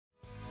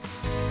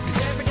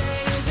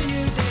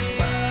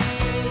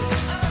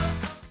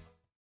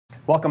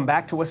Welcome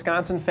back to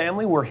Wisconsin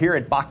Family. We're here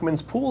at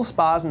Bachman's Pool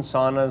Spas and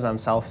Saunas on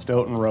South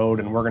Stoughton Road,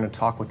 and we're going to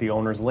talk with the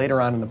owners later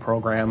on in the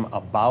program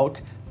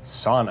about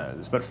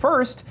saunas. But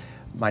first,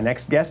 my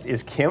next guest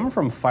is Kim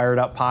from Fired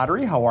Up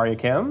Pottery. How are you,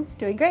 Kim?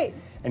 Doing great.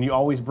 And you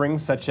always bring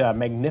such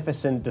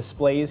magnificent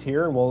displays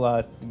here, and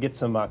we'll get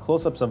some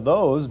close-ups of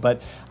those.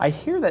 But I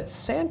hear that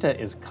Santa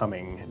is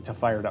coming to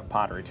Fired Up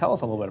Pottery. Tell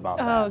us a little bit about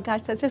that. Oh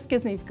gosh, that just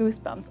gives me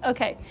goosebumps.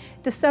 Okay,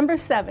 December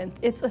 7th,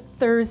 it's a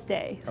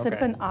Thursday, sort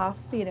of an off,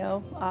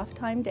 off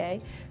time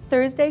day.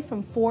 Thursday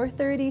from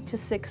 4:30 to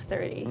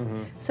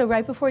 6:30. So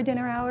right before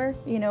dinner hour,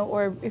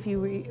 or if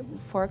you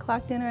 4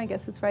 o'clock dinner, I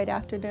guess it's right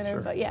after dinner.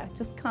 Sure. But yeah,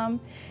 just come,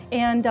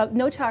 and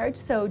no charge.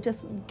 So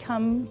just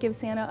come, give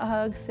Santa a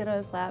hug, sit on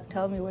his lap,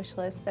 tell him your wish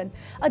list, and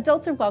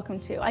adults are welcome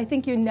too. I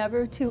think you're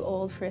never too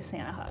old for a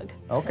Santa hug.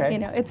 Okay.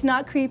 It's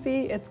not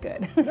creepy. It's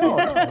good.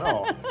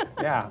 No.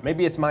 Yeah,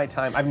 maybe it's my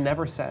time. I've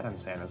never sat on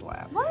Santa's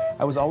lap. What?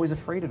 I was always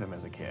afraid of him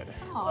as a kid.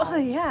 Oh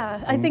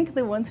yeah, I think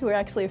the ones who are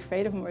actually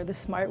afraid of him are the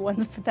smart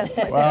ones. But that's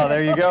my Well,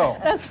 there you go.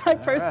 That's my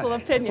personal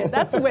opinion.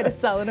 That's the way to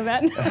sell an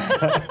event.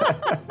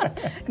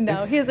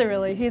 No, he's a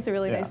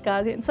really nice guy,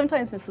 and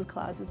sometimes Mrs.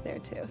 Claus is there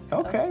too. So,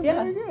 Okay,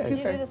 yeah, very good. Do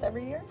you do this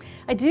every year?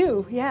 I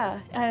do, yeah.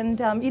 And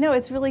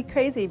it's really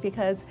crazy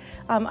because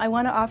I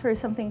want to offer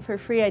something for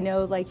free. I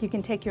know, like, you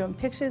can take your own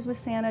pictures with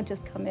Santa.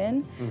 Just come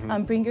in,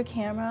 bring your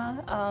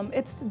camera.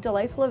 It's a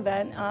delightful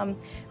event.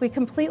 We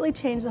completely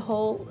changed the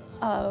whole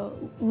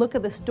look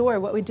of the store.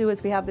 What we do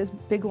is we have this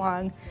big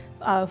long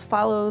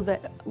follow the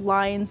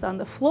lines on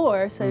the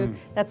floor, so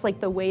that's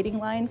like the waiting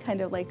line, kind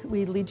of like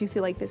we lead you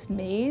through like this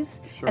maze,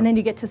 and then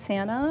you get to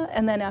Santa,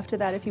 and then after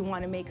that, if you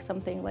want to make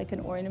something like an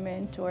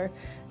ornament or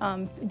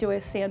do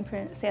a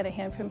Santa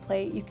handprint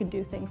plate, you can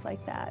do things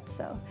like that.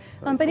 So,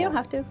 but you don't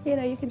have to.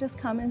 You can just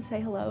come and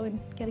say hello and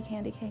get a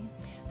candy cane.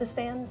 The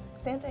Santa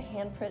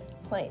handprint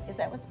plate, is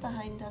that what's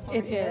behind us over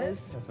here? It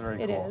is. That's very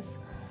cool. It is.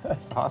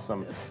 That's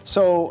awesome.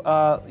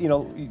 So,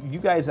 you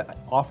guys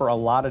offer a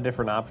lot of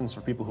different options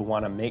for people who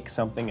want to make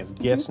something as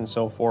gifts and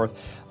so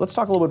forth. Let's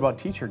talk a little bit about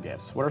teacher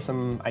gifts. What are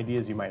some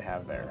ideas you might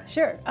have there?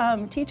 Sure.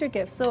 Teacher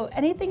gifts. So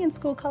anything in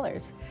school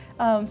colors.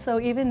 So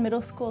even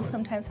middle schools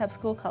sometimes have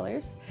school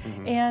colors.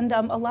 And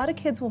a lot of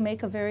kids will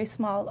make a very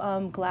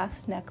small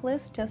glass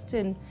necklace, just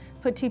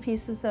put two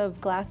pieces of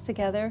glass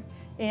together.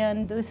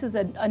 And this is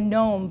a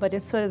gnome, but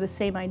it's sort of the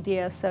same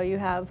idea. So you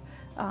have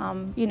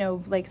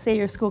like say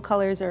your school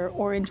colors are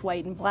orange,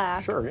 white, and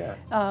black. Sure,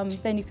 yeah.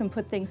 Then you can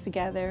put things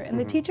together. And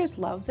the teachers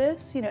love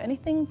this,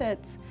 anything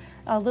that's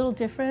a little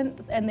different,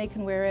 and they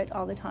can wear it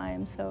all the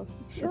time. So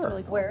it's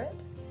really cool. Wear it?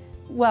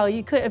 Well,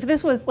 you could, if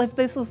this was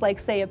like,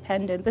 say, a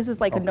pendant. This is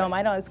like a gnome.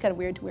 I know it's kind of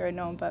weird to wear a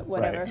gnome, but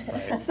whatever.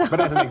 Right. So, but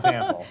as an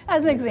example.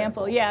 As an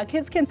example, yeah.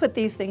 Kids can put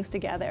these things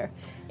together,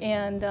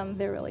 and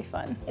they're really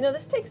fun.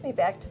 This takes me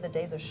back to the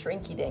days of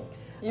shrinky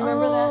dinks. You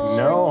remember that?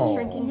 No.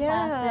 Shrinking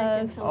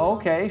plastic into little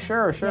Okay,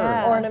 sure.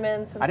 Yeah.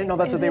 ornaments. And I didn't know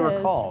that's what they were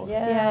called.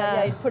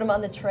 Yeah, you'd put them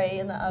on the tray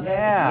in the oven.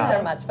 Yeah. These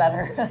are much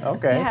better.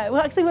 Okay. Yeah,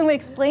 well, actually, when we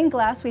explain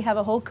glass, we have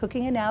a whole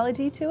cooking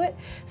analogy to it.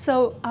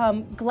 So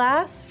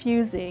glass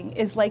fusing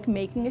is like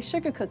making a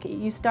sugar cookie.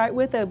 You start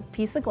with a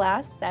piece of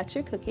glass, that's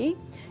your cookie.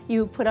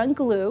 You put on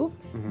glue,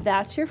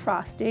 that's your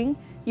frosting.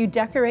 You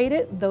decorate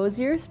it, those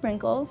are your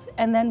sprinkles,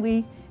 and then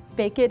we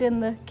bake it in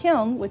the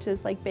kiln, which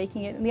is like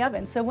baking it in the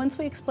oven. So once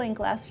we explain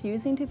glass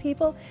fusing to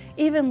people,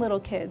 even little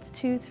kids,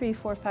 2, 3,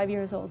 4, 5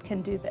 years old,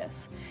 can do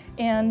this.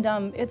 And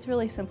it's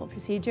really simple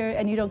procedure,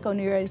 and you don't go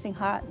near anything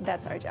hot.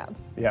 That's our job.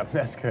 Yeah,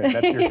 that's good.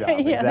 That's your job. Yeah,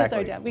 exactly. that's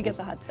our job. We get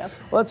the hot stuff.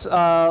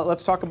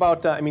 Let's talk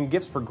about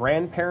gifts for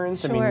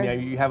grandparents. Sure. I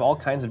mean, you have all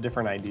kinds of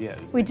different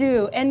ideas. We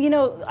do, and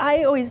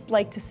I always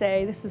like to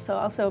say, this is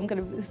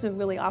this is a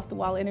really off the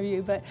wall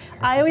interview, but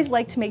I always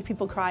like to make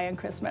people cry on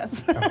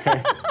Christmas.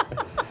 Okay.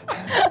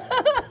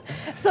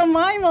 So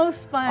my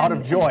most fun. Out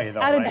of joy, though.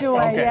 Out of right? joy,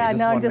 Okay, yeah.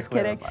 No, I'm just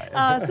kidding.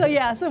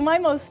 Clarify. So my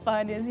most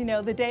fun is,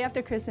 the day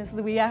after Christmas,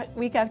 the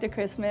week after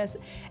Christmas,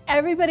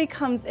 everybody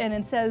comes in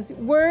and says,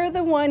 we're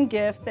the one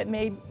gift that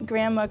made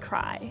Grandma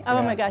cry.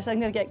 Oh my gosh, I'm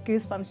gonna get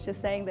goosebumps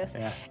just saying this.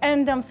 Yeah.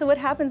 And so what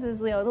happens is,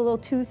 the little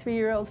 2,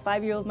 3-year-old,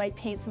 5-year-old might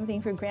paint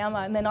something for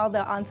Grandma, and then all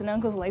the aunts and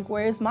uncles are like,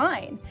 where's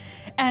mine?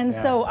 And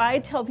so I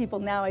tell people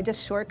now, I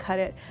just shortcut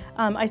it.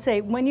 I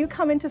say, when you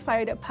come into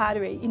Fired Up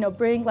Pottery,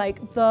 bring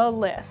like the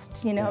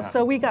list,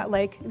 So we got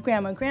like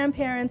grandma and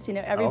grandparents,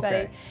 everybody.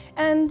 Okay.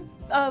 And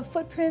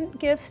footprint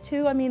gifts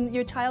too. I mean,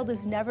 your child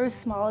is never as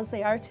small as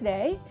they are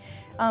today.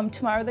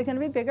 Tomorrow they're gonna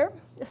be bigger.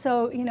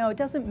 So, it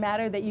doesn't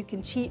matter that you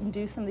can cheat and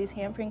do some of these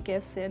handprint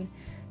gifts in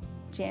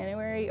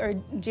January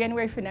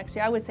for next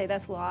year. I would say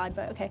that's a little odd,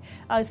 but okay.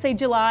 Say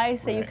July,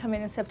 say you come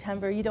in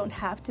September, you don't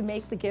have to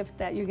make the gift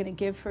that you're going to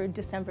give for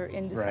December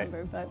in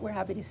December, but we're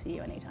happy to see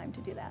you anytime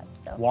to do that.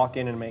 So walk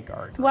in and make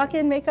art. Walk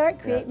in, make art,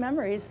 create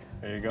memories.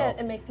 There you go.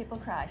 And make people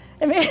cry.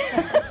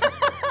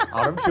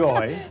 Out of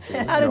joy.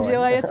 Out of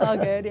joy, it's all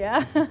good,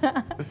 yeah.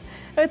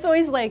 It's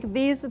always like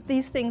these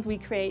things we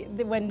create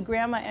when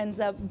grandma ends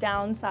up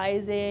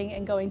downsizing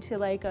and going to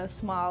like a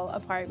small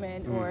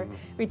apartment or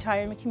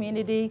retirement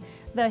community.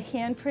 The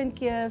handprint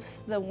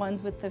gifts, the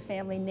ones with the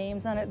family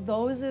names on it,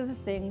 those are the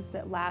things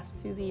that last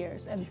through the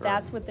years, and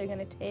that's what they're going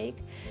to take.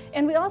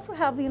 And we also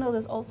have, you know,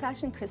 those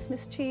old-fashioned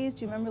Christmas trees.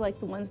 Do you remember like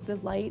the ones with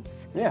the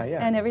lights? Yeah,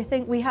 yeah. And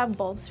everything. We have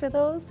bulbs for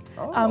those.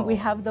 Oh. We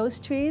have those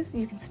trees.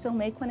 You can still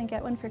make one and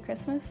get one for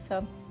Christmas.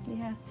 So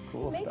yeah.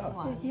 Cool Make stuff.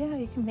 one. Yeah,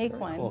 you can make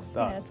one. Cool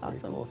stuff. Yeah, it's Very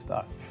awesome. cool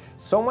stuff.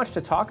 So much to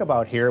talk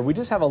about here. We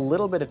just have a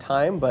little bit of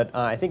time, but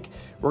I think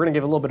we're going to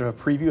give a little bit of a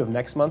preview of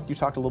next month. You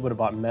talked a little bit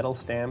about metal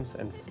stamps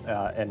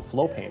and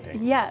flow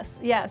painting. Yes,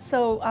 yes.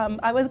 So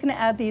I was going to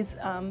add these,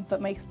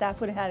 but my staff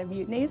would have had a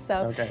mutiny.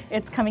 So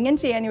it's coming in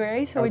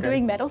January. So we're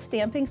doing metal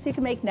stamping, so you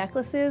can make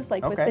necklaces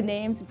like with the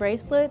names,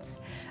 bracelets,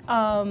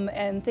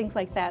 and things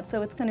like that.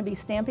 So it's going to be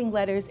stamping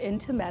letters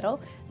into metal.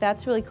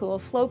 That's really cool.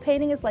 Flow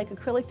painting is like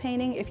acrylic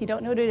painting. If you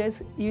don't know what it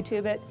is,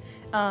 YouTube it.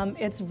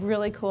 It's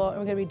really cool, and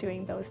we're going to be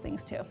doing those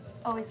things too.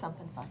 Always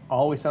something fun.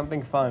 Always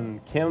something fun.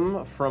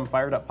 Kim from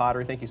Fired Up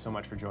Pottery, thank you so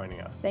much for joining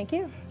us. Thank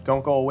you.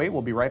 Don't go away.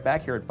 We'll be right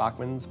back here at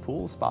Bachman's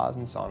Pools, Spas,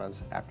 and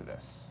Saunas after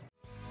this.